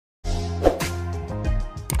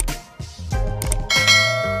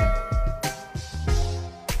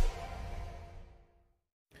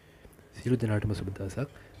සියලු දෙනාටම සුබ දවසක්.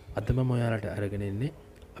 අද මම ඔයාලට අරගෙන ඉන්නේ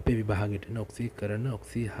අපේ විභාගෙට එන ඔක්සීකරණ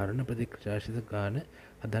ඔක්සීහරණ ප්‍රතික්‍රියාශීල ගාන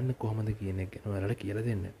හදන්න කොහොමද කියන එක ගැන ඔයාලට කියලා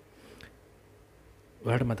දෙන්න.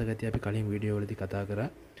 ඔයාලට මතක ඇති අපි කලින් වීඩියෝ වලදී කතා කරා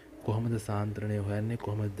කොහොමද සාන්ද්‍රණය හොයන්නේ,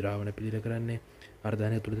 කොහොමද ද්‍රාවණ පිළිල කරන්නේ,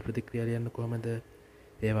 වර්ධනය තුලිත ප්‍රතික්‍රියා ලියන්නේ කොහොමද,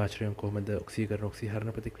 ඒ වාශ්‍රයෙන් කොහොමද ඔක්සීකරණ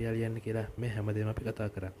ඔක්සීහරණ ප්‍රතික්‍රියා ලියන්නේ කියලා මේ හැමදේම අපි කතා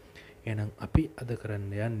කරා. එහෙනම් අපි අද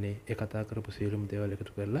කරන්න යන්නේ ඒ කතා කරපු සියලුම දේවල්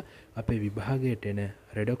එකතු කරලා අපේ විභාගයට එන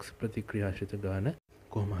රෙඩොක්ස් ප්‍රතික්‍රියාශ්‍රිත ගාන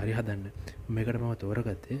කොහොම හරි හදන්න. මේකට මම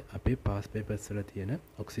තෝරගත්තේ අපේ පාස් පේපර්ස් වල තියෙන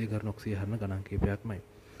ඔක්සීකරණ ඔක්සීහරණ ගණන් කීපයක්මයි.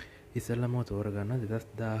 ඉස්සෙල්ලාම මම තෝරගන්න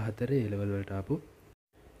 2014 A level වලට ආපු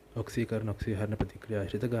ඔක්සීකරණ ඔක්සීහරණ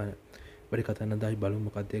ප්‍රතික්‍රියාශ්‍රිත ගාන. වැඩි කතා නැදායි බලමු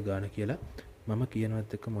මොකක්ද ඒ ගාන කියලා. මම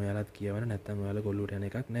කියනවත් එක්කම ඔයාලත් කියවන්න, නැත්නම් ඔයාලා ගොල්ලෝට යන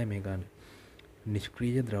එකක් නෑ මේ ගාන.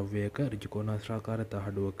 නිෂ්ක්‍රීය ද්‍රව්‍යයක ඍජුකෝණාශ්‍රාකාර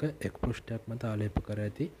තහඩුවක එක් පෘෂ්ඨයක් මත ආලේප කර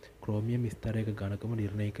ඇති ක්‍රෝමියම් ස්තරයක ඝනකම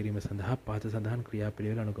නිර්ණය කිරීම සඳහා පහත සඳහන්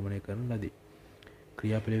ක්‍රියාපිළිවෙල අනුගමනය කරන ලදී.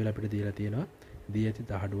 ක්‍රියාපිළිවෙල අපිට දීලා තියෙනවා දී ඇති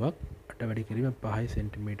තහඩුවක් අට වැඩි කිරීම 5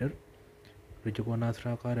 සෙන්ටිමීටර්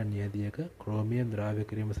ඍජුකෝණාශ්‍රාකාර නියදියක ක්‍රෝමියම් ද්‍රාව්‍ය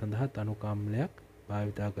කිරීම සඳහා තනුකාම්ලයක්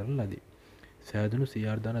භාවිතා කරන ලදී. සෑදුණු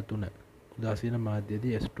CR ධන 3 උදාසීන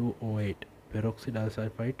මාධ්‍යයේදී S2O8 පෙරොක්සිඩ්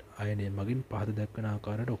අල්සල්ෆයිඩ් අයනය මගින් පහත දක්වන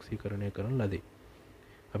ආකාරයට ඔක්සීකරණය කරන ලදී.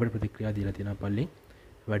 අපිට ප්‍රතික්‍රියා දීලා තියෙනවා පල්ලෙන්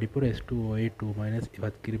වැඩිපුර S2O8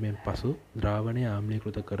 ඉවත් කිරීමෙන් පසු ද්‍රාවණය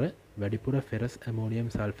ආම්ලීකృత කර වැඩිපුර ෆෙරස් ඇමෝනියම්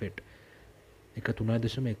සල්ෆේට්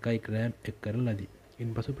 3.1 ග්‍රෑම් එක් කරන ලදී.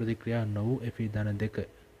 ඉන්පසු ප්‍රතික්‍රියා නො වූ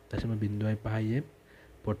Fe.0.5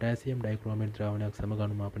 පොටෑසියම් ඩයික්‍රෝමේට් ද්‍රාවණයක් සමග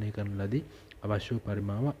අනුමාපනය කරන ලදී. අවශ්‍ය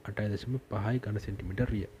පරිමාව 8.5 ඝන සෙන්ටිමීටර්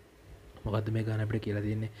විය. මොකද්ද මේ ගාන අපිට කියලා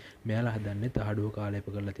තියෙන්නේ? මෙයාලා හදන්නේ තහඩුවක ආලේප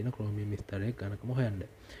කරලා තියෙන ක්‍රෝමියම් ස්තරයේ ඝනකම හොයන්න.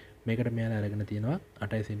 මේකට මෙයාලා අරගෙන තියෙනවා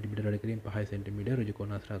 8 සෙන්ටිමීටර වැඩි කිරීම 5 සෙන්ටිමීටර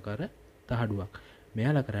ඍජුකෝණාශ්‍රාකාර තහඩුවක්.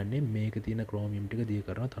 මෙයාලා කරන්නේ මේක තියෙන ක්‍රෝමියම් ටික දී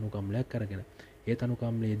කරන තනුකම්ලයක් අරගෙන. ඒ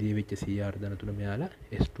තනුකම්ලයේ දී වෙච්ච CR ධන තුන මෙයාලා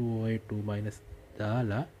S2O8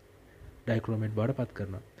 දාලා ඩයික්‍රෝමේට් බවට පත්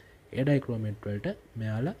කරනවා. ඒ ඩයික්‍රෝමේට් වලට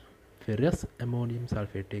මෙයාලා ෆෙරස් ඇමෝනියම්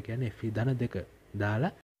සල්ෆේට් ඒ කියන්නේ Fe.2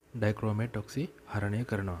 දාලා ඩයික්‍රෝමේට් ඔක්සි හරණය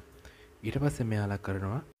කරනවා. ඊට පස්සේ මෙයාලා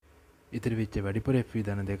කරනවා ඉතිරි වෙච්ච වැඩිපුර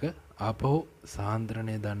Fe.2 ආපහු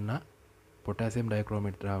සාන්ද්‍රණය දන්නා පොටෑසියම්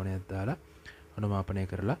ඩයික්‍රෝමේට් ද්‍රාවණයක් දාලා අනුමාපනය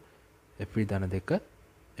කරලා Fe.2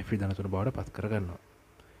 Fe.3 බවට පත් කරගන්නවා.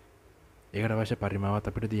 ඒකට අවශ්‍ය පරිමාවත්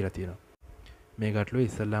අපිට දීලා තියෙනවා. මේ ගැටලුවේ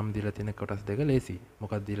ඉස්සල්ලාම දීලා තියෙන කොටස් දෙක ලේසි.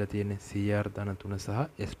 මොකක්ද දීලා තියෙන්නේ? CR ධන 3 සහ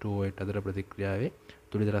S2O8 අතර ප්‍රතික්‍රියාවේ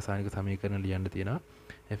තුලිත රසායනික සමීකරණ ලියන්න තියෙනවා.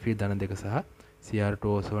 Fe.2 සහ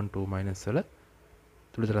Cr2O2 වල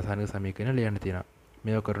තුලිත රසායනික සමීකරණ ලියන්න තියෙනවා.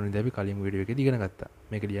 මේක කරුණු ඉතින් අපි කලින් වීඩියෝ එකේදී ඉගෙන ගත්තා.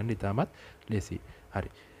 මේක ලියන්න ඉතාමත් ලේසි. හරි.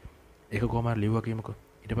 ඒක කොහොම හරි ලිව්වා කියමුකෝ.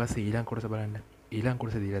 ඊට පස්සේ ඊළඟ කොටස බලන්න. ඊළඟ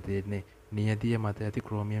කොටස දීලා තියෙන්නේ නියතිය මත ඇති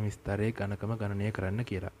ක්‍රෝමියම් ස්තරයේ ඝනකම ගණනය කරන්න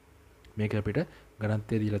කියලා. මේක අපිට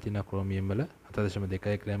ගණන්තය දීලා තියෙන ක්‍රෝමියම් වල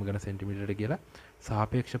 7.2 ග්‍රෑම් ඝන සෙන්ටිමීටරට කියලා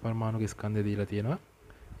සාපේක්ෂ පරමාණුක ස්කන්ධය දීලා තියෙනවා.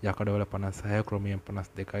 යකඩවල 56 chromium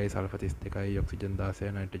 52යි sulphur 32යි oxygen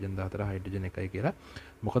 16 nitrogen 14 hydrogen 1යි කියලා.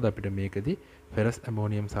 මොකද අපිට මේකෙදි ෆෙරස්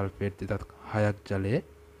ඇමෝනියම් සල්ෆේට් 6ක් ජලයේ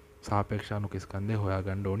සාපේක්ෂ අණුක ස්කන්ධය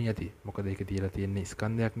හොයාගන්න ඕනි ඇති. මොකද ඒකේ තියලා තියෙන්නේ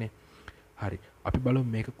ස්කන්ධයක්නේ. හරි. අපි බලමු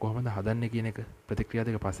මේක කොහොමද හදන්නේ කියන එක. ප්‍රතික්‍රියා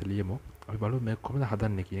දෙක පස්සේ ලියමු. අපි බලමු මේක කොහොමද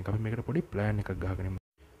හදන්නේ කියන එක. අපි මේකට පොඩි ප්ලෑන් එකක් ගහගෙන ඉමු.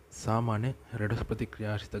 සාමාන්‍ය රෙඩොක්ස්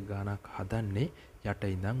ප්‍රතික්‍රියාශ්‍රිත ගානක් හදන්නේ යට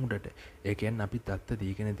ඉඳන් උඩට. ඒ කියන්නේ අපි දත්ත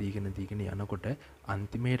දීගෙන යනකොට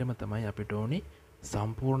අන්තිමේටම තමයි අපිට ඕනි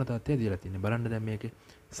සම්පූර්ණ තත්ත්වය දීලා තියෙන්නේ. බලන්න දැන් මේකේ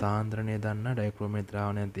සාන්ද්‍රණය දන්න ඩයික්‍රෝමේට්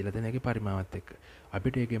ද්‍රාවණයක් දීලා තියෙන එකේ පරිමාවත් එක්ක.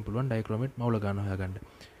 අපිට ඒකෙන් පුළුවන් ඩයික්‍රෝමේට් මවුල ගන්න හොයාගන්න.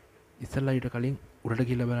 ඉස්සෙල්ලා ඊට කලින් උඩට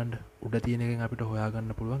ගිහලා බලන්න. උඩ තියෙන එකෙන් අපිට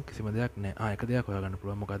හොයාගන්න පුළුවන් කිසිම දෙයක් නැහැ. එක දෙයක් හොයාගන්න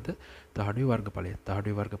පුළුවන්. මොකද්ද? තහඩුවේ වර්ගඵලය.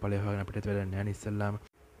 තහඩුවේ වර්ගඵලය හොයාගෙන අපිට වැඩක් නැහැ නේ ඉස්සෙල්ලාම.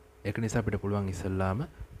 ඒක නිසා අපිට පුළුවන් ඉස්සෙල්ලාම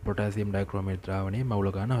පොටෑසියම් ඩයික්‍රෝමේට් ද්‍රාවණයේ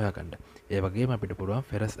මවුල ගන්න හොයාගන්න. ඒ වගේම අපිට පුළුවන්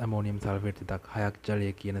ෆෙරස් ඇමෝනියම් සල්ෆේට් 6ක්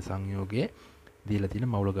ජලය කියන සංයෝගයේ දීලා තියෙන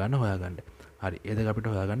මවුල ගන්න හොයාගන්න. හරි. ඒ දෙක අපිට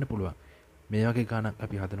හොයාගන්න පුළුවන්. මේ වගේ ගණක්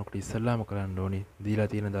අපි හදනකොට ඉස්සෙල්ලාම කරන්න ඕනේ දීලා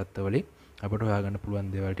තියෙන දත්ත වලින් අපිට හොයාගන්න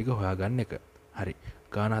පුළුවන් දේවල් ටික හොයාගන්න එක. හරි.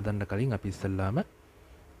 ගාන හදන්න කලින් අපි ඉස්සෙල්ලාම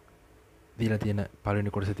දීලා තියෙන පළවෙනි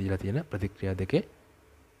කොටසේ දීලා තියෙන ප්‍රතික්‍රියා දෙකේ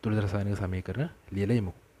තුලිත රසායනික සමීකරණ ලියලා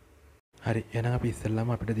ඉමු. හරි. එහෙනම් අපි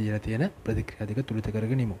ඉස්සෙල්ලාම අපිට දීලා තියෙන ප්‍රතික්‍රියා දෙක තුලිත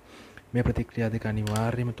කරගෙන ඉමු. මේ ප්‍රතික්‍රියා දෙක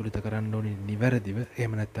අනිවාර්යයෙන්ම තුලිත කරන්න ඕනේ නිවැරදිව.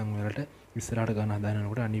 එහෙම නැත්නම් ඔයාලට ඉස්සරහට ගාන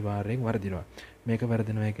හදානකොට අනිවාර්යෙන් වර්ධිනවා. මේක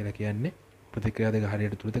වර්ධිනවා කියලා කියන්නේ ප්‍රතික්‍රියා දෙක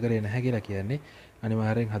හරියට තුලිත කරේ නැහැ කියලා කියන්නේ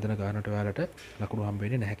අනිවාර්යෙන් හදන ගානට ඔයාලට ලකුණු හම්බ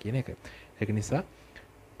වෙන්නේ නැහැ කියන එක. ඒක නිසා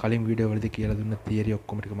කලින් වීඩියෝ වලදී කියලා දුන්න තියරි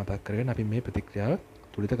ඔක්කොම ටික මතක් කරගෙන අපි මේ ප්‍රතික්‍රියාව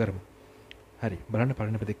තුලිත කරමු. හරි. බලන්න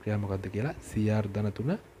පළවෙනි ප්‍රතික්‍රියාව මොකක්ද කියලා. CR ධන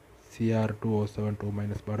 3 Cr2O2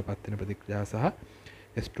 බවට පත් වෙන ප්‍රතික්‍රියාව සහ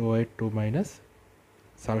S2O8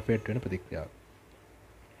 සල්ෆේට් වෙන ප්‍රතික්‍රියාව.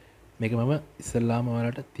 මේක මම ඉස්සල්ලාම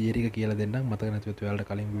ඔයාලට තියරි එක කියලා දෙන්නම් මතක නැතුව ඔයාලට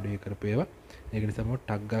කලින් වීඩියෝ එක කරපු ඒවා. ඒක නිසා මම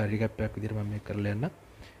ටග් ගාලා රිකැප් එකක් විදිහට මම මේක කරලා යන්නම්.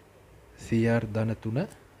 CR ධන 3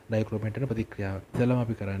 ඩයික්‍රෝමේට් වෙන ප්‍රතික්‍රියාව. ඉස්සල්ලාම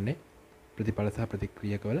අපි කරන්නේ ප්‍රතිඵල සහ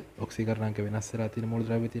ප්‍රතික්‍රියකවල ඔක්සීකරණාංක වෙනස් වෙලා තියෙන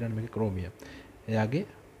මූලද්‍රව්‍ය තියෙනවා මේක ක්‍රෝමියම්. එයාගේ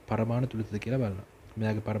පරමාණු තුලිතද කියලා බලනවා.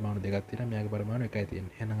 මෙයාගේ පරමාණු දෙකක් තියෙනවා මෙයාගේ පරමාණු එකයි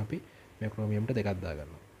තියෙන්නේ. එහෙනම් අපි මේ ක්‍රෝමියම්ට දෙකක්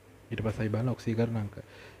දාගන්නවා. ඊට පස්සේ අපි බලන ඔක්සීකරණාංක.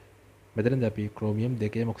 මෙතනදී අපි ක්‍රෝමියම්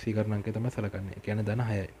 2 ඔක්සීකරණාංකය තමයි සලකන්නේ. ඒ කියන්නේ ධන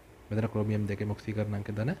 6යි. මෙතන ක්‍රෝමියම් 2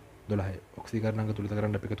 ඔක්සීකරණාංකය ධන 12යි. ඔක්සීකරණාංක තුලිත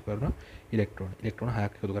කරන්න අපි එකතු කරනවා ඉලෙක්ට්‍රෝන. ඉලෙක්ට්‍රෝන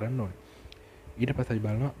 6ක් එකතු කරන්න ඕනේ. ඊට පස්සේ අපි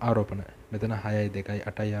බලනවා ආරෝපණ. මෙතන 6යි 2යි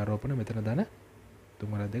 8යි ආරෝපණ. මෙතන ධන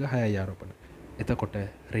 3 වල 2 6යි ආරෝපණ. එතකොට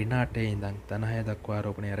ඍණ 8 ඉඳන් ධන 6 දක්වා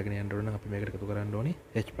ආරෝපණය අරගෙන යන්න ඕන නම් අපි මේකට එකතු කරන්න ඕනේ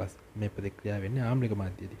H+ මේ ප්‍රතික්‍රියාව වෙන්නේ ආම්ලික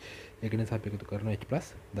මාධ්‍යයේදී. ඒක නිසා අපි එකතු කරනවා H+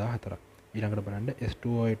 14ක්. ඊළඟට බලන්න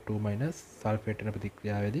S2O2- සල්ෆේට් වෙන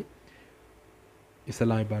ප්‍රතික්‍රියාවේදී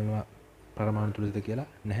ඉස්සලාම බලනවා පරමාණු තුලිතද කියලා.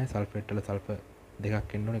 නැහැ සල්ෆේට් වල සල්ෆර්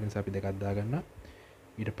දෙකක් එන්න ඕනේ. ඒක නිසා අපි දෙකක් දාගන්නවා.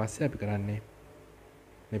 ඊට පස්සේ අපි කරන්නේ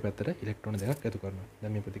මේ පැත්තට ඉලෙක්ට්‍රෝන දෙකක් එකතු කරනවා.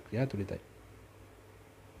 දැන් මේ ප්‍රතික්‍රියාව තුලිතයි.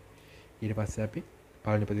 ඊට පස්සේ අපි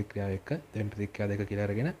පළවෙනි ප්‍රතික්‍රියාව එක දෙවෙනි ප්‍රතික්‍රියාව දෙක කියලා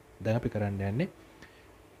අරගෙන දැන් අපි කරන්න යන්නේ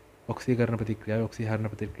ඔක්සීකරණ ප්‍රතික්‍රියාව ඔක්සීහරණ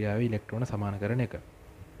ප්‍රතික්‍රියාවේ ඉලෙක්ට්‍රෝන සමාන කරන එක.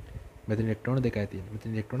 මෙතන ඉලෙක්ට්‍රෝන 2යි තියෙන්නේ.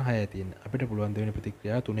 මෙතන ඉලෙක්ට්‍රෝන 6යි තියෙන්නේ. අපිට පුළුවන් දෙවෙනි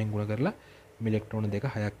ප්‍රතික්‍රියාව 3ෙන් ගුණ කරලා මේ ඉලෙක්ට්‍රෝන දෙක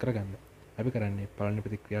 6ක් කරගන්න. අපි කරන්නේ පළවෙනි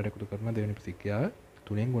ප්‍රතික්‍රියාවට එකතු කරන දෙවෙනි ප්‍රතික්‍රියාව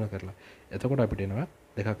 3ෙන් ගුණ කරලා. එතකොට අපිට එනවා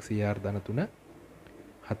 2ක් Cr ධන 3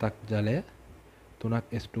 7ක් ජලය 3ක්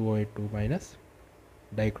H2O2-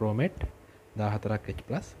 ඩයික්‍රෝමේට් 14ක්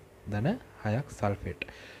H+ ධන 6ක් සල්ෆේට්.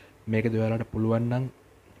 මේකද ඔයාලට පුළුවන් නම්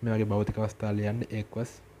මේ වගේ භෞතික අවස්ථා ලියන්න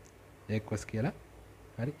ඒක්වස් කියලා.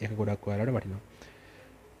 හරි ඒක ගොඩක් ඔයාලට වටිනවා.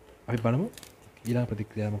 අපි බලමු ඊළඟ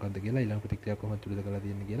ප්‍රතික්‍රියාව මොකක්ද කියලා. ඊළඟ ප්‍රතික්‍රියාව කොහොමද තුලිත කරලා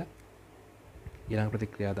තියෙන්නේ කියලා. ඊළඟ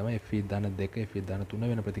ප්‍රතික්‍රියාව තමයි Fe ධන 2 Fe ධන 3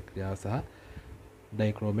 වෙන ප්‍රතික්‍රියාව සහ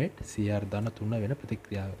ඩයික්‍රෝමේට් Cr ධන 3 වෙන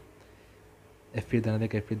ප්‍රතික්‍රියාව. Fe ධන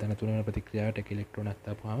 2 Fe ධන 3 වෙන ප්‍රතික්‍රියාවට එක ඉලෙක්ට්‍රෝනක්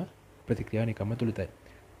දාපුවාම ප්‍රතික්‍රියාව නිකම්ම තුලිතයි.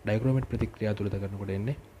 ඩයික්‍රෝමේට් ප්‍රතික්‍රියාව තුලිත කරනකොට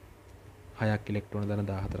එන්නේ 6ක් ඉලෙක්ට්‍රෝන ධන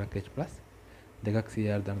 14ක් H+ දෙකක්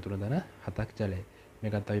Cr ධන 3 ධන 7ක් ජලය.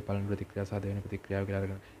 මේකත් අපි පළවෙනි ප්‍රතික්‍රියාව සහ දෙවෙනි ප්‍රතික්‍රියාව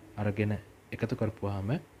කියලා අරගෙන එකතු කරපුවාම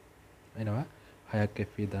එනවා 6ක්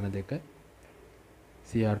Fe ධන 2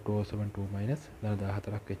 Cr2O2- ධන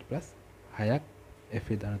 14ක් H+ 6ක්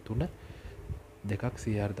Fe ධන 3 දෙකක්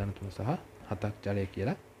Cr ධන 3 සහ 7ක් ජලය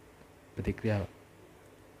කියලා ප්‍රතික්‍රියාව.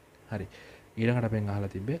 හරි. ඊළඟට අපෙන්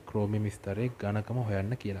අහලා තිබ්බේ ක්‍රෝමියම් ස්තරයේ ඝනකම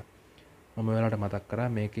හොයන්න කියලා. මම ඔයාලට මතක් කරා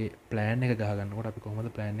මේකේ ප්ලෑන් එක ගහ ගන්නකොට අපි කොහොමද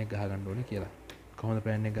ප්ලෑන් එක ගහ ගන්න ඕනේ කියලා. කොහොමද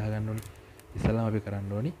ප්ලෑන් එක ගහ ගන්න ඕනේ? ඉස්සෙල්ලාම අපි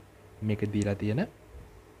කරන්න ඕනේ මේකේ දීලා තියෙන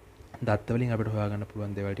දත්ත වලින් අපිට හොයාගන්න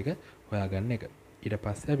පුළුවන් දේවල් ටික හොයාගන්න එක. ඊට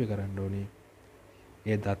පස්සේ අපි කරන්න ඕනේ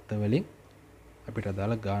ඒ දත්ත වලින් අපිට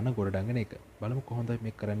අදාළ ගාන ගොඩනගන එක. බලමු කොහොමද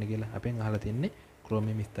මේක කරන්න කියලා. අපෙන් අහලා තින්නේ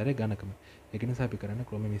ක්‍රෝමියම් ස්තරයේ ඝනකම. ඒක නිසා අපි කරන්නේ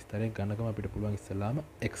ක්‍රෝමියම් ස්තරයේ ඝනකම අපිට පුළුවන් ඉස්සෙල්ලාම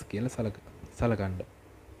x කියලා සලකන්න.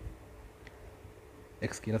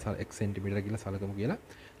 x කියලා x සෙන්ටිමීටර කියලා සලකමු කියලා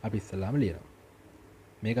අපි ඉස්සෙල්ලාම ලියනවා.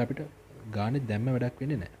 මේක අපිට ගානේ දැම්ම වැඩක්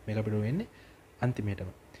වෙන්නේ නැහැ. මේක අපිට වෙන්නේ අන්තිමේටම.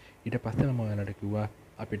 ඊට පස්සේ මම ඔයාලට කිව්වා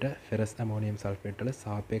අපිට ෆෙරස් ඇමෝනියම් සල්ෆේට් වල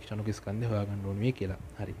සාපේක්ෂ අණු ස්කන්ධය හොයාගන්න ඕනේ කියලා.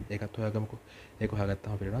 හරි. ඒකත් හොයාගමුකෝ. ඒක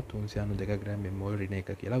හොයාගත්තාම අපිට එනවා 392 ග්‍රෑම් මෙමෝල් ඍණ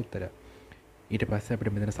 1 කියලා උත්තරයක්. ඊට පස්සේ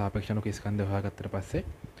අපිට මෙතන සාපේක්ෂ අණු ස්කන්ධය හොයාගත්තට පස්සේ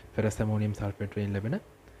ෆෙරස් ඇමෝනියම් සල්ෆේට් වලින් ලැබෙන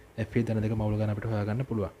Fe ධන 2 මවුල ගාන අපිට හොයාගන්න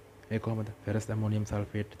පුළුවන්. ඒ කොහොමද? ෆෙරස් ඇමෝනියම්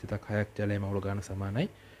සල්ෆේට් 6ක් ජලයේ මවුල ගාන සමානයි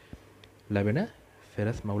ලැබෙන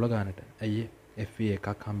ෆෙරස් මවුල ගානට. ඇයි Fe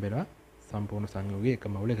එකක් හම්බෙනවා සම්පූර්ණ සංයෝගයේ එක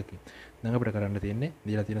මවුල එකකින්. දැන් අපිට කරන්න තියෙන්නේ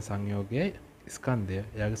දීලා තියෙන සංයෝගයේ ස්කන්ධය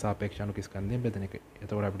එයාගේ සාපේක්ෂ අණු ස්කන්ධයෙන් බෙදෙන එක.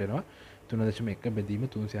 එතකොට අපිට එනවා 3.1 බෙදීම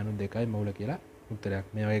 392යි මවුල කියලා උත්තරයක්.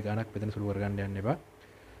 මේ වගේ ගණක් මෙතන සුළු කරගන්න යන්න එපා.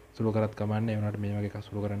 සුළු කරත් කමන්නේ. ඒ වුණාට මේ වගේ එකක්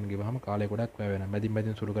සුළු කරන්න ගියවහම කාලය ගොඩක් වැය වෙනවා.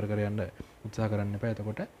 මැදින් සුළු කර යන්න උත්සාහ කරන්න එපා.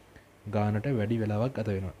 එතකොට ගානට වැඩි වෙලාවක් ගත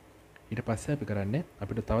වෙනවා. ඊට පස්සේ අපි කරන්නේ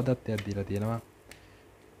අපිට තව දත්තයක් දීලා තියෙනවා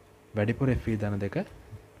වැඩිපුර Fe ධන 2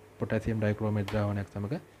 පොටෑසියම් ඩයික්‍රෝමේට් ද්‍රාවණයක්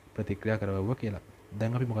සමග ප්‍රතික්‍රියා කරවුවා කියලා.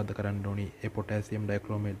 දැන් අපි මොකද්ද කරන්න ඕනි? ඒ පොටෑසියම්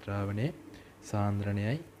ඩයික්‍රෝමේට් ද්‍රාවණයේ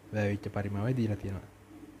සාන්ද්‍රණයයි වැයවිච්ච පරිමාවයි දීලා තියෙනවා.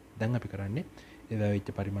 දැන් අපි කරන්නේ ඒ වැයවිච්ච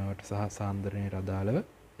පරිමාවට සහ සාන්ද්‍රණයට අදාළව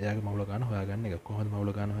එයාගේ මවුල ගාන හොයාගන්න එක. කොහොමද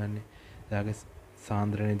මවුල ගාන හොයන්නේ? එයාගේ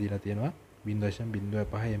සාන්ද්‍රණය දීලා තියෙනවා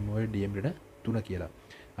 0.05 mol dm ඍණ 3 කියලා.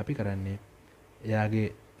 අපි කරන්නේ එයාගේ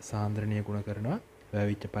සාන්ද්‍රණය ගුණ කරනවා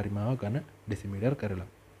වැයවිච්ච පරිමාව ඝන ඩෙසිමීටර් කරලා.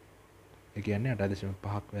 ඒ කියන්නේ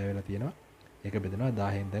 8.5ක් වැය වෙලා තියෙනවා. ඒක බෙදනවා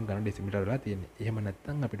 1000න් දැන් ඝන ඩෙසිමීටර් වෙලා තියෙන්නේ. එහෙම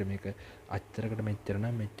නැත්නම් අපිට මේක අච්චරකට මෙච්චර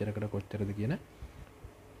නම් මෙච්චරකට කොච්චරද කියන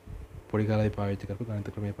පොඩි කාලේ පාවිච්චි කරපු ගණිත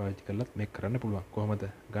ක්‍රමයේ පාවිච්චි කරලත් මේක කරන්න පුළුවන්. කොහොමද?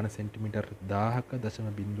 ඝන සෙන්ටිමීටර් 1000ක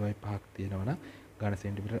 0.5ක් තියෙනවා නම් ඝන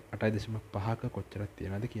සෙන්ටිමීටර් 8.5ක කොච්චරක්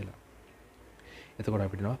තියෙනවද කියලා. එතකොට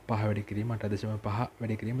අපිට එනවා 5 වැඩි කිරීම 8.5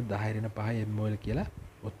 වැඩි කිරීම 10 mol කියලා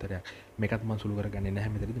උත්තරයක්. මේකත් මම සුළු කරගන්නේ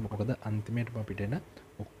නැහැ මෙතනදී. මොකද අන්තිමේටම අපිට එන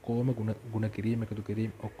ඔක්කොම ಗುಣ කිරීම එකතු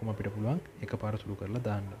කිරීම ඔක්කොම අපිට පුළුවන් එකපාර සුළු කරලා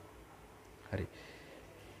දාන්න. හරි.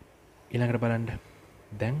 ඊළඟට බලන්න.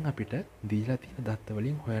 දැන් අපිට දීලා තියෙන දත්ත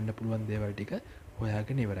වලින් හොයන්න පුළුවන් දේවල් ටික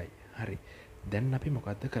හොයාගෙන ඉවරයි. හරි. දැන් අපි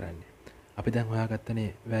මොකද්ද කරන්නේ? අපි දැන් හොයාගත්තනේ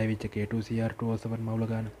වැයවිච්ච K2CR2O7 මවුල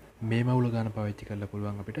ගාන. මේ මවුල ගාන පාවිච්චි කරලා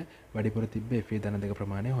පුළුවන් අපිට වැඩිපුර තිබ්බ Fe ධන දෙක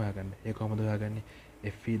ප්‍රමාණය හොයාගන්න. ඒ කොහොමද හොයාගන්නේ?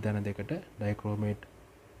 Fe ධන දෙකට ඩයික්‍රෝමේට්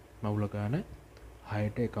මවුල ගාන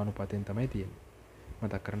 6ට එක අනුපාතයෙන් තමයි තියෙන්නේ.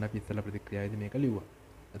 මතක් කරගන්න අපි ඉස්සෙල්ලා ප්‍රතික්‍රියාවේදී මේක ලිව්වා.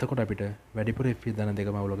 එතකොට අපිට වැඩිපුර Fe ධන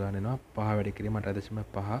දෙක මවුල ගාන එනවා 5 වැඩි කිරීම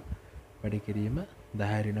 8.5 වැඩි කිරීම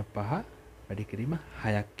 10.5 වැඩි කිරීම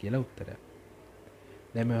 6ක් කියලා උත්තරයක්.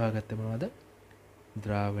 දැන් මේ හොයාගත්තේ මොනවද?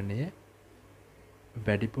 ද්‍රාවණය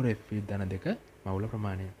වැඩිපුර Fe ධන දෙක මවුල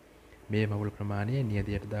ප්‍රමාණය. මේ මවුල ප්‍රමාණය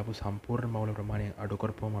නියදියට දාපු සම්පූර්ණ මවුල ප්‍රමාණය අඩු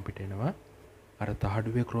කරපුවම අපිට එනවා අර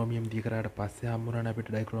තහඩුවේ ක්‍රෝමියම් දී කරාට පස්සේ හම්බුනන අපිට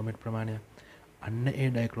ඩයික්‍රෝමේට් ප්‍රමාණය. අන්න ඒ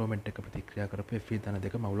ඩයික්‍රෝමේට් එක ප්‍රතික්‍රියා කරපු Fe ධන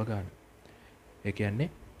දෙක මවුල ගන්න. ඒ කියන්නේ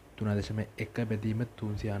 3.1 බෙදීම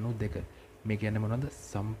 392. මේ කියන්නේ මොනවද?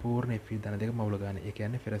 සම්පූර්ණ Fe ධන දෙක මවුල ගන්න. ඒ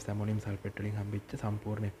කියන්නේ ෆෙරස් ඇමෝනියම් සල්ෆේට් වලින් හම්බෙච්ච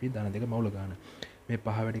සම්පූර්ණ Fe ධන දෙක මවුල ගන්න. මේ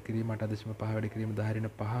 5 වැඩි කිරීම 8.5 වැඩි කිරීම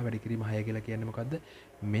 10.5 වැඩි කිරීම 6 කියලා කියන්නේ මොකද්ද?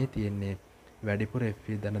 මේ තියෙන්නේ වැඩිපුර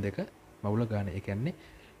Fe ධන දෙක මවුල ගන්න. ඒ කියන්නේ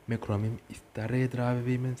මේ ක්‍රොමියම් ස්තරයේ ද්‍රාව්‍ය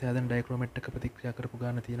වීමෙන් සෑදෙන ඩයික්‍රෝමේට් එක ප්‍රතික්‍රියා කරපු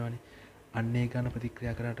ගාන තියෙනවානේ. අන්න ඒ ගාන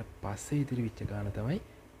ප්‍රතික්‍රියා කරාට පස්සේ ඉතිරි වෙච්ච ගාන තමයි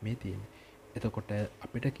මේ තියෙන්නේ. එතකොට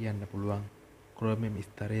අපිට කියන්න පුළුවන් ක්‍රොමියම්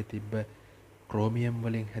ස්තරයේ තිබ්බ ක්‍රෝමියම්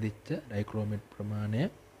වලින් හැදිච්ච ඩයික්‍රෝමේට් ප්‍රමාණය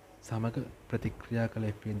සමග ප්‍රතික්‍රියා කළ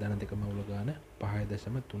Fe ධන දෙක මවුල ගාන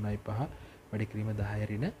 5.35 වැඩි කිරීම 10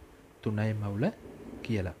 ඍණ 3යි මවුල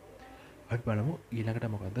කියලා. අපි බලමු ඊළඟට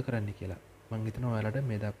මොකද්ද කරන්න කියලා. මම හිතනවා ඔයාලට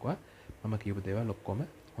මේ දක්වා මම කියපු දේවල් ඔක්කොම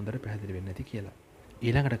හොඳට පැහැදිලි වෙන්නේ නැති කියලා.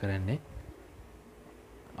 ඊළඟට කරන්නේ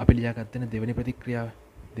අපි ලියාගත්තේ දෙවෙනි ප්‍රතික්‍රියාව.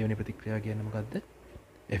 දෙවෙනි ප්‍රතික්‍රියාව කියන්නේ මොකද්ද?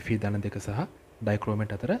 Fe ධන දෙක සහ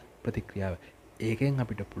ඩයික්‍රෝමේට් අතර ප්‍රතික්‍රියාව. ඒකෙන්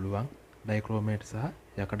අපිට පුළුවන් ඩයික්‍රෝමේට් සහ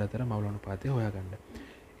යකඩ අතර මවුල අනුපාතය හොයාගන්න.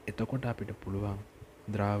 එතකොට අපිට පුළුවන්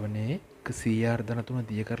ද්‍රාවණයේ Cr ධන 3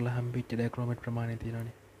 දිය කරලා හම්බෙච්ච ඩයික්‍රෝමේට් ප්‍රමාණය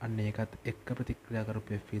තියෙනවානේ. අන්න ඒකත් එක්ක ප්‍රතික්‍රියා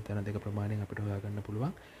කරපු Fe ධන දෙක ප්‍රමාණයෙන් අපිට හොයාගන්න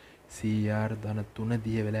පුළුවන් Cr ධන 3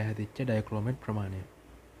 දිය වෙලා හැදිච්ච ඩයික්‍රෝමේට් ප්‍රමාණය.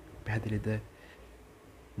 පැහැදිලිද?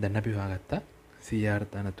 දැන් අපි හොයාගත්තා Cr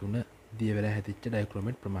ධන 3 දිය වෙලා හැදිච්ච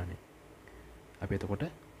ඩයික්‍රෝමේට් ප්‍රමාණය. අපි එතකොට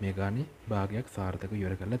මේ ගානේ භාගයක් සාර්ථකව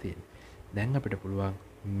ඉවර කරලා තියෙනවා. දැන් අපිට පුළුවන්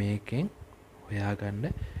මේකෙන් හොයාගන්න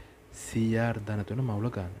Cr ධන 3 මවුල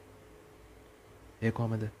ගන්න. ඒ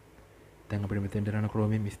කොහමද? දැන් අපිට මෙතෙන්ට යන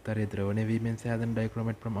ක්‍රෝමියම් ස්තරයේ ද්‍රවණය වීමෙන් සෑදෙන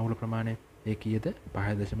ඩයික්‍රෝමේට් මවුල ප්‍රමාණය ඒ කීයද?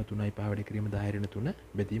 5.35 වැඩි කිරීම 10 ඍණ 3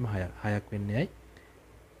 බෙදීම 6. 6ක් වෙන්නේයි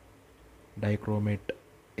ඩයික්‍රෝමේට්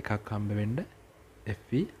එකක් හම්බ වෙන්න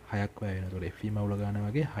Fe 6ක් වැය වෙනවා. ඒතකොට Fe මවුල ගන්න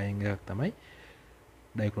වගේ 6න් එකක් තමයි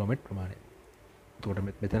ඩයික්‍රෝමේට් ප්‍රමාණය. එතකොට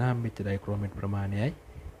මෙතන හම්බෙච්ච ඩයික්‍රෝමේට් ප්‍රමාණයයි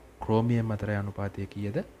ක්‍රෝමියම් අතර අනුපාතය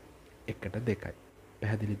කීයද? 1:2යි.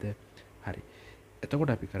 පැහැදිලිද? හරි. එතකොට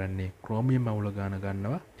අපි කරන්නේ ක්‍රෝමියම් මවුල ගාන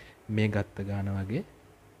ගන්නවා මේ ගත්ත ගාන වගේ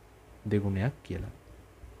දෙගුණයක් කියලා.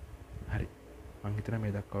 හරි. මං හිතනවා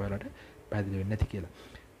මේ දක්වා ඔයාලට පැහැදිලි වෙන්නේ නැති කියලා.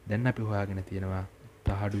 දැන් අපි හොයාගෙන තියෙනවා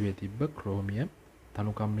තහඩුවේ තිබ්බ ක්‍රෝමියම්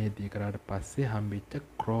තනුකම්මේ දී කරාට පස්සේ හම්බෙච්ච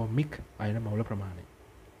ක්‍රෝමික් අයන මවුල ප්‍රමාණය.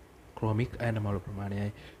 ක්‍රෝමික් අයන මවුල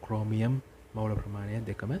ප්‍රමාණයයි ක්‍රෝමියම් මවුල ප්‍රමාණය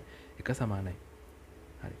දෙකම එක සමානයි.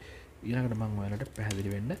 හරි. ඊළඟට මම ඔයාලට පැහැදිලි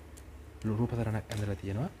වෙන්න රූප සටහනක් ඇඳලා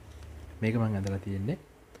තියෙනවා. මේක මම ඇඳලා තියෙන්නේ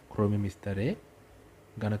ක්‍රෝමියම් ස්තරයේ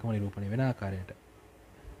ඝනකම නිරූපණය වෙන ආකාරයට.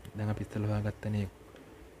 දැන් අපි ඉස්සෙල්ලා හොයාගත්තනේ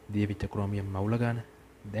දීවිච්ච ක්‍රෝමියම් මවුල ගාන.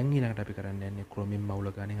 දැන් ඊළඟට අපි කරන්න යන්නේ ක්‍රෝමියම්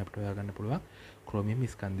මවුල ගානෙන් අපිට හොයාගන්න පුළුවන් ක්‍රෝමියම්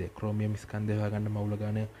ස්කන්ධය. ක්‍රෝමියම් ස්කන්ධය හොයාගන්න මවුල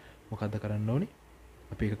ගාන මොකද්ද කරන්න ඕනේ?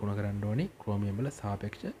 අපි ඒක ගුණ කරන්න ඕනේ ක්‍රෝමියම් වල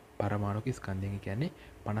සාපේක්ෂ පරමාණුක ස්කන්ධයෙන්. කියන්නේ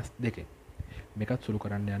 52. මේකත් සුළු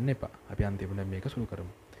කරන්න යන්න එපා. අපි අන්තිමට මේක සුළු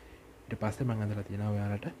කරමු. ඊට පස්සේ මම අඳලා තියෙනවා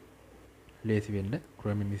ඔයාලට ලේසි වෙන්න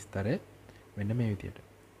ක්‍රෝමියම් ස්තරය මෙන්න මේ විදියට.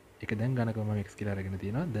 ඒක දැන් ඝනකම මම x කියලා අරගෙන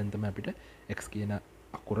තියෙනවා. දැන් තමයි අපිට x කියන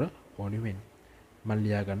අකුර ඕනි වෙන්නේ. මම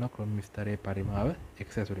ලියා ගන්නවා ක්‍රෝමියම් ස්තරයේ පරිමාව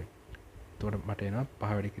x ඇසුරෙන්. එතකොට මට එනවා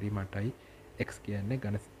 5 වැඩි කිරීම 8යි x කියන්නේ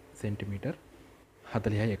ඝන සෙන්ටිමීටර්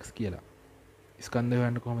 40යි x කියලා. ස්කන්ධය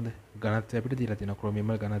හොයන්න කොහොමද? ඝනත්වය අපිට දීලා තියෙනවා. ක්‍රෝමියම්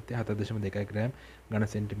වල ඝනත්වය 7.2 ග්‍රෑම් ඝන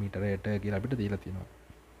සෙන්ටිමීටරයට කියලා අපිට දීලා තියෙනවා.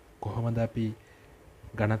 කොහොමද අපි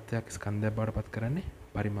ඝනත්වයක් ස්කන්ධයක් බවට පත් කරන්නේ?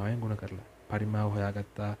 පරිමාවයෙන් ගුණ කරලා. පරිමාව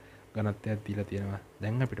හොයාගත්තා ඝනත්වයක් දීලා තියෙනවා.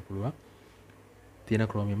 දැන් අපිට පුළුවන් තියෙන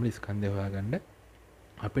ක්‍රෝමියම් වල ස්කන්ධය හොයාගන්න.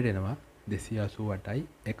 අපිට එනවා 288යි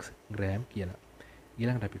x ග්‍රෑම් කියලා.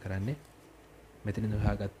 ඊළඟට අපි කරන්නේ මෙතනින්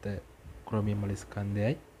හොයාගත්ත ක්‍රෝමියම් වල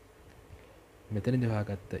ස්කන්ධයයි මෙතනින්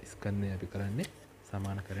හොයාගත්ත ස්කන්ධය අපි කරන්නේ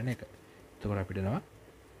සමාන කරන එක. එතකොට අපිට එනවා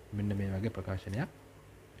මෙන්න මේ වගේ ප්‍රකාශනයක්.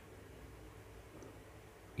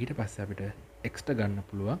 ඊට පස්සේ අපිට x ගන්න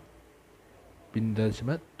පුළුවන්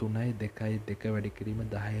 0.322 වැඩි කිරීම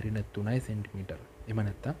 10^3 සෙන්ටිමීටර. එහෙම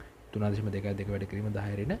නැත්නම් 3.22 වැඩි කිරීම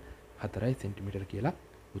 10^4 සෙන්ටිමීටර කියලා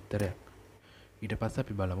උත්තරයක්. ඊට පස්සේ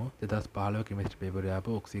අපි බලමු 2015 කෙමිස්ට්‍රි පේපරේ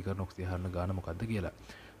ආපු ඔක්සීකරණ ඔක්සිහරණ ගාන මොකක්ද කියලා.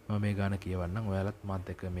 මම මේ ගාන කියවන්නම්. ඔයාලත් මාත්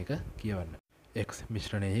එක්ක මේක කියවන්න. X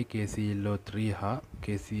මිශ්‍රණයේ KClO3 හා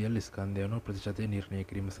KCl ස්කන්ධය අනුව ප්‍රතිශතය නිර්ණය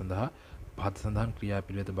කිරීම සඳහා පහත සඳහන්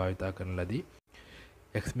ක්‍රියාපිළිවෙත භාවිතා කරන ලදී.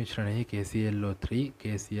 X මිශ්‍රණයේ KClO3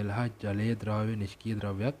 KCl හා ජලයේ ද්‍රව්‍ය නිෂ්ක්‍රීය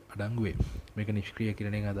ද්‍රව්‍යයක් අඩංගු වේ. මේක නිෂ්ක්‍රීය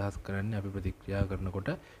කිරීමෙන් අදහස් කරන්නේ අපි ප්‍රතික්‍රියා කරනකොට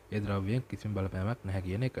ඒ ද්‍රව්‍යයෙන් කිසිම බලපෑමක් නැහැ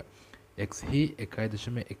කියන එක. X හි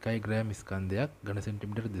 1.1 ග්‍රෑම් ස්කන්ධයක් ඝන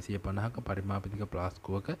සෙන්ටිමීටර් 250ක පරිමාපික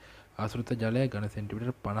ප්ලාස්කුවක ආශ්‍රිත ජලය ඝන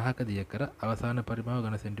සෙන්ටිමීටර් 50ක දිය කර අවසාන පරිමාව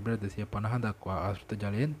ඝන සෙන්ටිමීටර් 250 දක්වා ආශ්‍රිත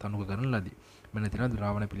ජලයෙන් තනුක කරන ලදී. මෙන්න තියෙනවා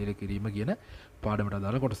ද්‍රාවණ පිළියෙල කිරීම කියන පාඩමට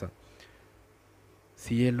අදාළ කොටස.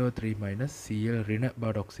 ClO3- Cl ඍණ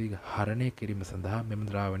බවට ඔක්සිහරණය කිරීම සඳහා මෙම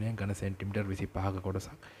ද්‍රාවණය ඝන සෙන්ටිමීටර් 25ක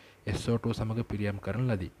කොටසක් SO2 සමග පිරියම් කරන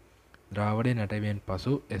ලදී. ද්‍රාවණය නැටවීමෙන්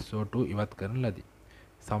පසු SO2 ඉවත් කරන ලදී.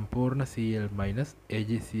 සම්පූර්ණ Cl-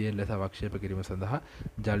 AgCl ලෙස අවක්ෂේප කිරීම සඳහා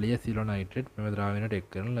ජලීය සිලොනයිට්‍රේට් මෙම ද්‍රාවණයට එක්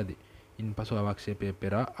කරන ලදී. ඉන්පසු අවක්ෂේපයේ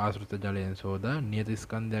පෙර ආශ්‍රිත ජලයෙන් සෝදා නියත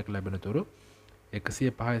ස්කන්ධයක් ලැබෙන තුරු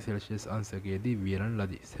 105 සෙල්සියස් අංශකයේදී වියලන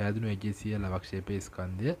ලදී. සෑදුණු AgCl අවක්ෂේපයේ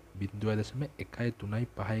ස්කන්ධය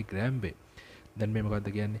 0.135 ග්‍රෑම් වේ. දැන් මේ මොකද්ද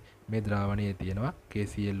කියන්නේ? මේ ද්‍රාවණයේ තියෙනවා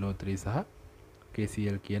KClO3 සහ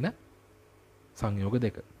KCl කියන සංයෝග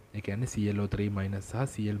දෙක. ඒ කියන්නේ ClO3- සහ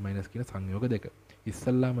Cl- කියන සංයෝග දෙක.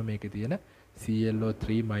 ඉස්සල්ලාම මේකේ තියෙන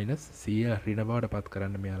ClO3- Cl ඍණ බවට පත්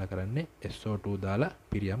කරන්න මෙයාලා කරන්නේ SO2 දාලා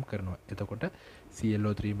පිරියම් කරනවා. එතකොට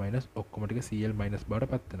ClO3- ඔක්කොම ටික Cl-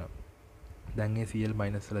 බවට පත් වෙනවා. දැන් මේ Cl-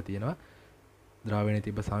 වල තියෙනවා ද්‍රාවණයේ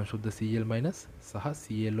තිබ්බ සංශුද්ධ Cl- සහ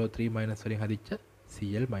ClO3- වලින් හදිච්ච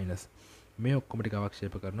Cl-. මේ ඔක්කොම ටික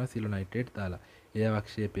අවක්ෂේප කරනවා සිලොනයිට්‍රේට් දාලා. ඒ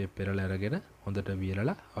අවක්ෂේපයේ පෙරලා අරගෙන හොඳට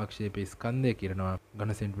වියලලා අවක්ෂේපයේ ස්කන්ධය කිරනවා.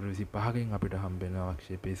 ඝන සෙන්ටිමීටර් 25කින් අපිට හම්බ වෙන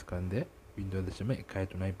අවක්ෂේපයේ ස්කන්ධය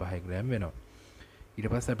 0.135 ග්‍රෑම් වෙනවා. ඊට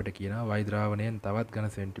පස්සේ අපිට කියනවා වයි ද්‍රාවණයෙන් තවත් ඝන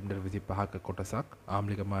සෙන්ටිමීටර් 25ක කොටසක්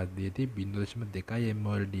ආම්ලික මාධ්‍යයේදී 0.2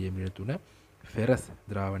 mol/3 ෆෙරස්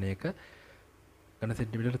ද්‍රාවණයක ඝන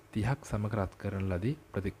සෙන්ටිමීටර් 30ක් සමග රත් කරන ලදී.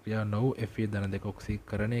 ප්‍රතික්‍රියා නො වූ Fe2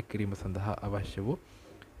 ඔක්සීකරණය කිරීම සඳහා අවශ්‍ය වූ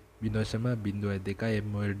 0.02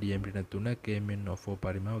 mol/3 KMnO4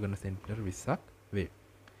 පරිමාව ඝන සෙන්ටිමීටර් 20ක් වේ.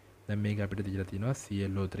 දැන් මේක අපිට දීලා තියෙනවා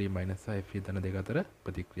ClO3- සහ Fe2 අතර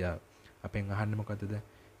ප්‍රතික්‍රියාව. අපෙන් අහන්නේ මොකද්ද?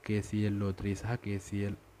 KClO3 සහ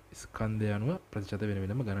KCl ස්කන්ධය අනුව ප්‍රතිශත වෙන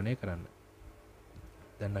වෙනම ගණනය කරන්න.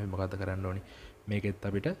 දැන් අපි මොකද්ද කරන්න ඕනි? මේකෙත්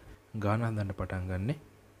අපිට ගාන හදන්න පටන් ගන්නෙ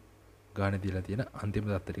ගානේ දීලා තියෙන අන්තිම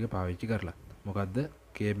දත්ත ටික පාවිච්චි කරලා. මොකද්ද?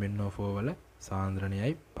 KMnO4 වල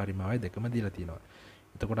සාන්ද්‍රණයයි පරිමාවයි දෙකම දීලා තියෙනවා.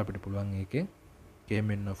 එතකොට අපිට පුළුවන් ඒකෙන්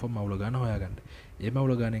KMnO4 මවුල ගාන හොයාගන්න. ඒ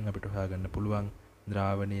මවුල ගානෙන් අපිට හොයාගන්න පුළුවන්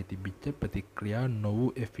ද්‍රාවණයේ තිබිච්ච ප්‍රතික්‍රියා නො වූ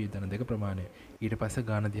Fe2 ප්‍රමාණය. ඊට පස්සේ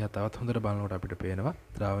ගාන දිහා තවත් හොඳට බලනකොට අපිට පේනවා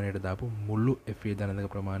ද්‍රාවණයට දාපු මුළු Fe2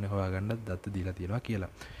 ප්‍රමාණය හොයාගන්න දත්ත දීලා තියෙනවා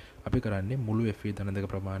කියලා. අපි කරන්නේ මුළු Fe2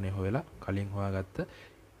 ප්‍රමාණය හොයලා කලින් හොයාගත්ත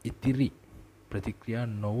ඉතිරි ප්‍රතික්‍රියා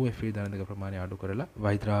නො වූ Fe2 ප්‍රමාණය අඩු කරලා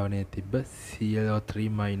වයි ද්‍රාවණයේ තිබ්බ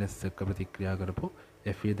ClO3- එක ප්‍රතික්‍රියා කරපු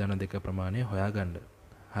Fe2 ප්‍රමාණය හොයාගන්න.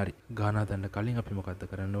 හරි. ගාන හදන්න කලින් අපි මොකද්ද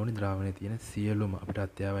කරන්න ඕනි? ද්‍රාවණයේ තියෙන සියලුම අපිට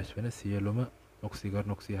අත්‍යවශ්‍ය වෙන සියලුම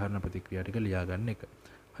ඔක්සිකරණ ඔක්සිහරණ ප්‍රතික්‍රියා ටික ලියා ගන්න එක.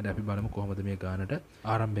 හරි, අපි බලමු කොහොමද මේ ගානට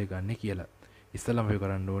ආරම්භය ගන්න කියලා. ඉස්සෙල්ලාම අපි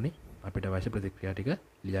කරන්න ඕනි අපිට අවශ්‍ය ප්‍රතික්‍රියා ටික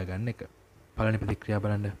ලියා ගන්න එක. පළවෙනි ප්‍රතික්‍රියා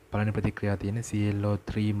බලන්න. පළවෙනි ප්‍රතික්‍රියාව තියෙන්නේ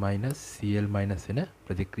ClO3- Cl- වෙන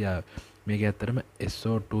ප්‍රතික්‍රියාව. මේක ඇත්තටම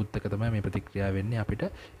SO2 එක තමයි මේ ප්‍රතික්‍රියාව වෙන්නේ. අපිට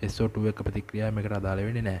SO2 එක ප්‍රතික්‍රියාව මේකට අදාළ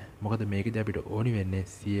වෙන්නේ නැහැ. මොකද මේකදී අපිට ඕනි වෙන්නේ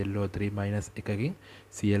ClO3- එකකින්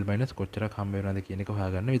Cl- කොච්චරක් හම්බ වෙනවද කියන එක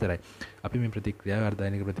හොයාගන්න විතරයි. අපි මේ ප්‍රතික්‍රියාව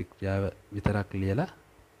අර්ධායනික ප්‍රතික්‍රියාව විතරක් ලියලා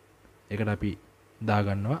ඒකට අපි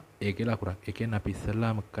දාගන්නවා ඒකේ ලකුණක්. ඒ කියන්නේ අපි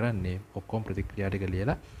ඉස්සෙල්ලාම කරන්නේ ඔක්කොම ප්‍රතික්‍රියා ටික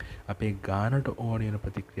ලියලා අපේ ගානට ඕන වෙන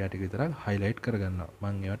ප්‍රතික්‍රියා ටික විතරක් highlight කරගන්නවා.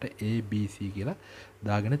 මම ඒවට A B C කියලා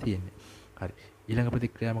දාගෙන තියෙන්නේ. හරි. ඊළඟ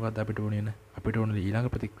ප්‍රතික්‍රියාව මොකක්ද අපිට ඕන වෙන? අපිට ඕන ඊළඟ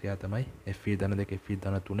ප්‍රතික්‍රියාව තමයි Fe2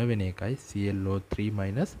 Fe3 වෙන එකයි ClO3-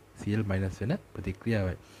 Cl- වෙන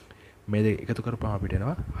ප්‍රතික්‍රියාවයි. මේ දෙක එකතු කරපුවම අපිට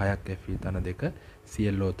එනවා 6ක් Fe2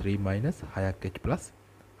 ClO3- 6H+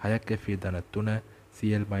 6ක් Fe3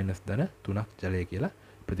 Cl- ධන 3ක් ජලය කියලා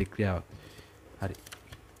ප්‍රතික්‍රියාවක්. හරි.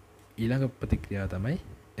 ඊළඟ ප්‍රතික්‍රියාව තමයි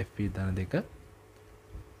Fe2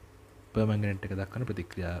 පර්මැංගනේට් එක දක්වන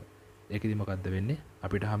ප්‍රතික්‍රියාව. ඒකෙදි මොකද්ද වෙන්නේ?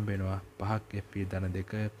 අපිට හම්බ වෙනවා 5ක් Fe2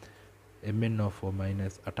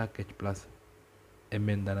 MnO4- 8ක් H+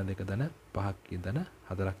 Mn ධන 2 ධන 5ක් ධන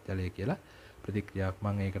 4ක් ජලය කියලා ප්‍රතික්‍රියාවක්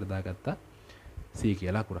මම ඒකට දාගත්තා C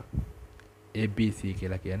කියලා අකුරක්. ABC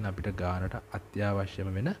කියලා කියන්නේ අපිට ගානට අත්‍යවශ්‍යම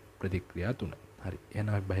වෙන ප්‍රතික්‍රියා තුන. හරි.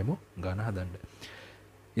 එහෙනම් අපි බහිමු ගාන හදන්න.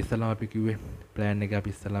 ඉස්සලාම අපි කිව්වේ ප්ලෑන් එක අපි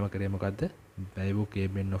ඉස්සලාම කරේ මොකද්ද? වැයවු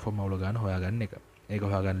KBN of මවුල ගාන හොයාගන්න එක. ඒක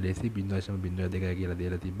හොයාගන්න ලේසි 0.02 කියලා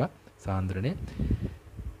දීලා තිබ්බා සාන්ද්‍රණය.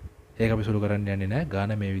 ඒක අපි සුළු කරන්න යන්නේ නැහැ.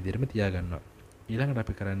 ගාන මේ විදිහටම තියාගන්නවා. ඊළඟට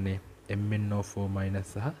අපි කරන්නේ MnO4-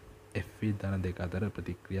 සහ Fe ධන 2 අතර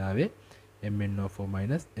ප්‍රතික්‍රියාවේ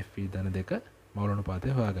MnO4- Fe ධන 2 මවුල අනුපාතය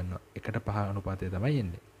හොයාගන්නවා. 1:5 අනුපාතය තමයි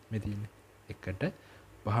එන්නේ. මේ තියෙන්නේ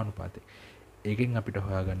 1:5 අනුපාතය. ඒකෙන් අපිට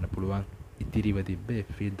හොයාගන්න පුළුවන් ඉතිරිව තිබ්බ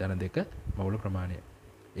Fe ධන 2 මවුල ප්‍රමාණය.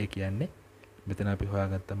 ඒ කියන්නේ මෙතන අපි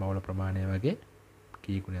හොයාගත්ත මවුල ප්‍රමාණය වගේ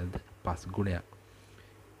කී ගුණයක්ද? 5 ගුණයක්.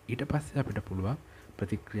 ඊට පස්සේ අපිට පුළුවන්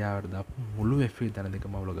ප්‍රතික්‍රියාවට දාපු මුළු Fe ධන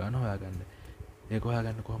 2 මවුල ගාන හොයාගන්න. ඒක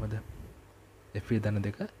හොයාගන්න කොහොමද? Fe ධන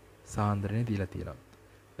 2 සාන්ද්‍රණය දීලා තියෙනවා.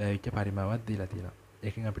 වැයවිච්ච පරිමාවක් දීලා තියෙනවා.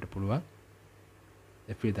 ඒකෙන් අපිට පුළුවන්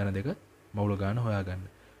Fe ධන 2 මවුල ගාන හොයාගන්න.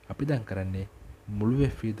 අපි දැන් කරන්නේ මුළු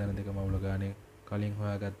Fe ධන 2 මවුල ගානේ කලින්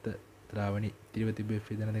හොයාගත්ත ද්‍රාවණි ඉතිරිව තිබ්බ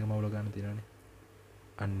Fe ධන 2 මවුල ගාන තියෙනවානේ.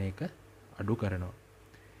 අන්න ඒක අඩු කරනවා.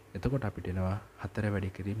 එතකොට අපිට එනවා 4 වැඩි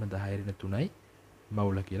කිරීම 10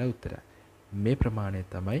 මවුල කියලා උත්තරය. මේ ප්‍රමාණය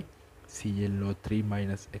තමයි ClO3-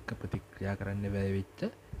 1 ප්‍රතික්‍රියා කරන්න වැය වෙච්ච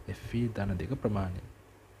Fe ධන 2 ප්‍රමාණය.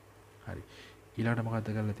 හරි. ඊළඟට මොකද්ද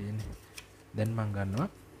කරලා තියෙන්නේ? දැන් මම ගන්නවා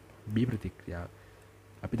B ප්‍රතික්‍රියාව.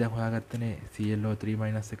 අපි දැන් හොයාගත්තනේ ClO3-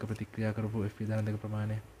 1 ප්‍රතික්‍රියා කරපු Fe ධන 2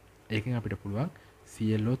 ප්‍රමාණය. ඒකෙන් අපිට පුළුවන්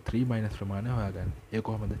ClO3- ප්‍රමාණය හොයාගන්න. ඒ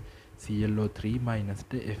කොහොමද?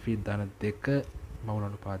 ClO3- Fe ධන 2 මවුල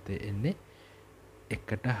අනුපාතය එන්නේ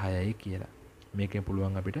 1:6යි කියලා. මේකෙන්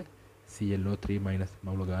පුළුවන් අපිට ClO3-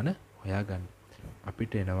 මවුල ගාන හොයාගන්න.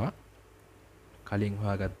 අපිට එනවා කලින්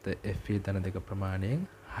හොයාගත්ත Fe ධන 2 ප්‍රමාණයෙන්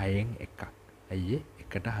 6න් 1ක්. අයියේ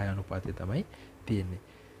 1:6 අනුපාතය තමයි තියෙන්නේ.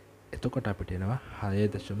 එතකොට අපිට එනවා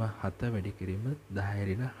 6.7 වැඩි කිරීම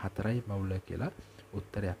 10 මවුල කියලා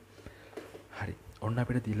උත්තරයක්. හරි. ඔන්න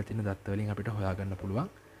අපිට දීලා තියෙන දත්ත වලින් අපිට හොයාගන්න පුළුවන්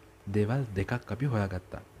දේවල් දෙකක් අපි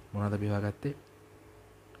හොයාගත්තා. මොනවද අපි හොයාගත්තේ?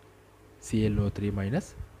 ClO3-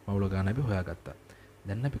 මවුල ගාන අපි හොයාගත්තා.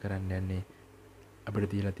 දැන් අපි කරන්න යන්නේ අපිට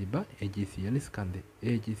තියලා තිබ්බා AgCl ස්කන්ධය.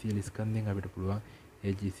 ඒ AgCl ස්කන්ධයෙන් අපිට පුළුවන්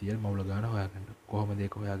AgCl මවුල ගාන හොයාගන්න. කොහොමද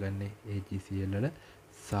ඒක හොයාගන්නේ? AgCl වල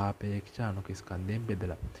සාපේක්ෂ අණුක ස්කන්ධයෙන්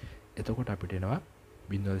බෙදලා. එතකොට අපිට එනවා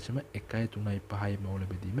 0.135 මවුල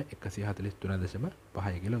බෙදීම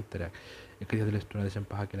 143.5 කියලා උත්තරයක්.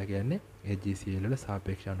 143.5 කියලා කියන්නේ AgCl වල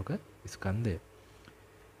සාපේක්ෂ අණුක ස්කන්ධය.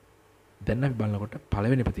 දැන් අපි බලනකොට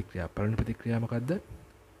පළවෙනි ප්‍රතික්‍රියාව. පළවෙනි ප්‍රතික්‍රියාව මොකද්ද?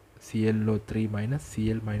 ClO3-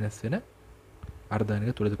 Cl- වෙන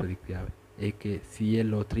අර්ධායනික තුලද ප්‍රතික්‍රියාව. ඒකේ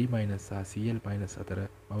ClO3- සහ Cl- අතර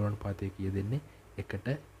මවුල අනුපාතය කීයද දෙන්නේ?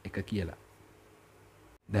 1:1 කියලා.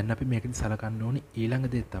 දැන් අපි මේකෙන් සලකන්න ඕනේ ඊළඟ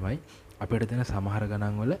දේ තමයි අපිට දෙන සමහර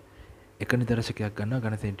ගණන් වල එක නිදර්ශකයක් ගන්නවා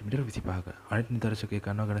ඝන සෙන්ටිමීටර් 25ක. අනිත් නිදර්ශකයක්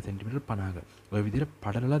ගන්නවා ඝන සෙන්ටිමීටර් 50ක. ওই විදිහට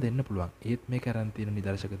පඩලලා දෙන්න පුළුවන්. ඒත් මේක අරන් තියෙන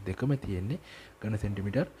නිදර්ශක දෙකම තියෙන්නේ ඝන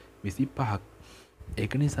සෙන්ටිමීටර් 25ක්.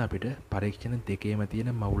 ඒක නිසා අපිට පරීක්ෂණ දෙකේම තියෙන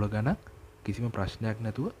මවුල ගණන් කිසිම ප්‍රශ්නයක්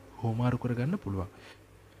නැතුව හොමාරු කරගන්න පුළුවන්.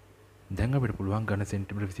 දැන් අපිට පුළුවන් ඝන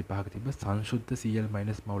සෙන්ටිමීටර් 25ක තිබ්බ සංශුද්ධ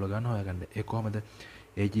Cl- මවුල ගණන් හොයාගන්න. ඒ කොහමද?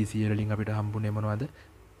 AgCl වලින් අපිට හම්බුනේ මොනවද?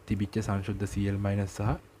 තිබිච්ච සංශුද්ධ Cl- සහ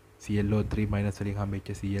ClO3- වලින් හම්බෙච්ච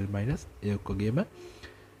Cl- ඒ ඔක්කොගේම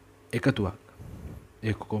එකතුවක්.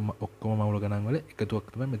 ඒ ඔක්කොම මවුල ගණන් වල එකතුවක්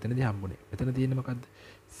තමයි මෙතනදී හම්බුනේ. මෙතන තියෙන්නේ මොකද්ද?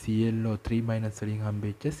 ClO3- වලින්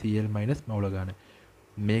හම්බෙච්ච Cl- මවුල ගණන.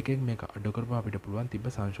 මේකෙන් මේක අඩු කරපුවම අපිට පුළුවන් තිබ්බ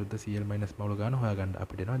සංශුද්ධ Cl- මවුල ගණන හොයාගන්න.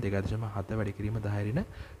 අපිට එනවා 2.7 වැඩි කිරීම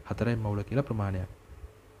 10 මවුල කියලා ප්‍රමාණයක්.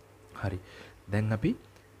 හරි. දැන් අපි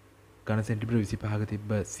ඝන සෙන්ටිමීටර් 25ක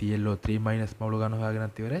තිබ්බ ClO3- මවුල ගාන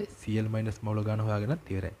හොයාගෙනත් ඉවරයි. Cl- මවුල ගාන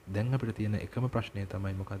හොයාගෙනත් ඉවරයි. දැන් අපිට තියෙන එකම ප්‍රශ්නය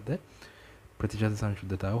තමයි මොකද්ද? ප්‍රතිශත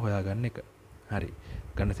සංශුද්ධතාව හොයාගන්න එක. හරි.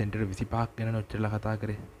 ඝන සෙන්ටිමීටර් 25ක් ගැන ඔච්චරලා කතා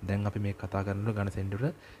කරේ. දැන් අපි මේ කතා කරන්නේ ඝන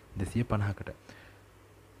සෙන්ටිමීටර් 250කට.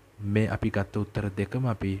 මේ අපි ගත්ත උත්තර දෙකම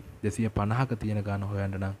අපි 250ක තියෙන ගාන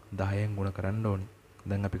හොයන්න නම් 10න් ගුණ කරන්න ඕනේ.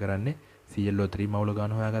 දැන් අපි කරන්නේ ClO3 මවුල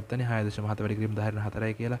ගාන හොයාගත්තනේ 6.7 වැඩි කිරීම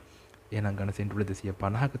 10 කියලා. එහෙනම් ඝන සෙන්ටිමීටර්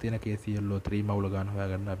 250ක තියෙන ClO3 මවුල ගාන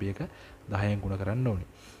හොයාගන්න අපි ඒක 10න් ගුණ කරන්න ඕනේ.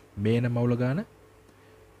 මේන මවුල ගාන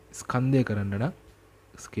ස්කන්ධය කරන්න නම්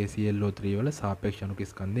ClO3 වල සාපේක්ෂ අණුක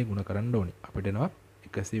ස්කන්ධය ගුණ කරන්න ඕනේ. අපිට එනවා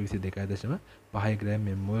 122.5 ග්‍රෑම්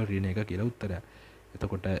මෙම්මෝල් ඍණ 1 කියලා උත්තරයක්.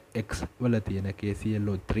 එතකොට X වල තියෙන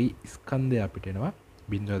ClO3 ස්කන්ධය අපිට එනවා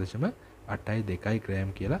 0.82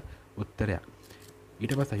 ග්‍රෑම් කියලා උත්තරයක්.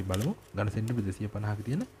 ඊට පස්සේ අපි බලමු ඝන සෙන්ටිමීටර් 250ක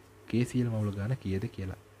තියෙන KCl මවුල ගාන කීයද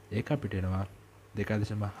කියලා. ඒක අපිට එනවා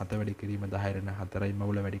 2.7 වැඩි කිරීම 10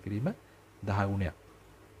 මවුල වැඩි කිරීම 10 ගුණයක්.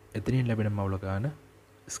 එතනින් ලැබෙන මවුල ගාන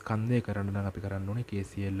ස්කන්ධය කරන්න නම් අපි කරන්න ඕනේ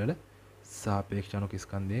KCl වල සාපේක්ෂ අණු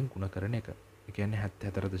ස්කන්ධයෙන් ගුණ කරන එක. ඒ කියන්නේ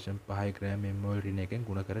 74.5 ග්‍රෑම් mol ඍණ එකෙන්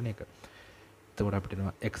ගුණ කරන එක. එතකොට අපිට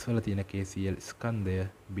එනවා x වල තියෙන KCl ස්කන්ධය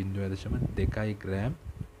 0.2 ග්‍රෑම්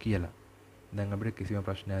කියලා. දැන් අපිට කිසිම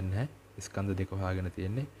ප්‍රශ්නයක් නැහැ. ස්කන්ධ දෙක හොයාගෙන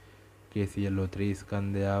තියෙන්නේ KClO3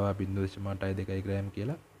 ස්කන්ධය ආවා 0.82 ග්‍රෑම්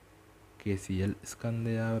කියලා. KCl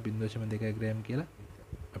ස්කන්ධය ආවා 0.2 ග්‍රෑම් කියලා.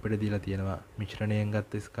 අපිට දීලා තියෙනවා මිශ්‍රණයෙන්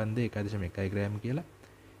ගත්ත ස්කන්ධය 1.1 ග්‍රෑම් කියලා.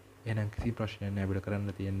 එහෙනම් කිසි ප්‍රශ්නයක් නැහැ. අපිට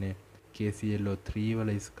කරන්න තියෙන්නේ KClO3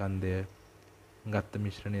 වල ස්කන්ධය ගත්ත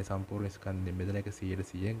මිශ්‍රණයේ සම්පූර්ණ ස්කන්ධයෙන් බෙදලා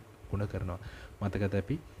 100% ගුණ කරනවා. මතක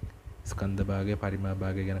තැපි ස්කන්ධ භාගය පරිමාණ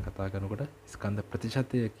භාගය ගැන කතා කරනකොට ස්කන්ධ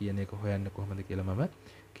ප්‍රතිශතය කියන එක හොයන්නේ කොහොමද කියලා මම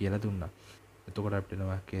කියලා දුන්නා. එතකොට අපිට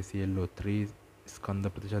එනවා KClO3 ස්කන්ධ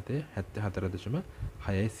ප්‍රතිශතය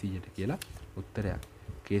 74.6% කියලා උත්තරයක්.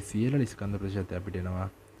 KCl ස්කන්ධ ප්‍රතිශතය අපිට එනවා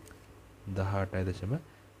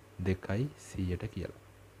 18.2% කියලා.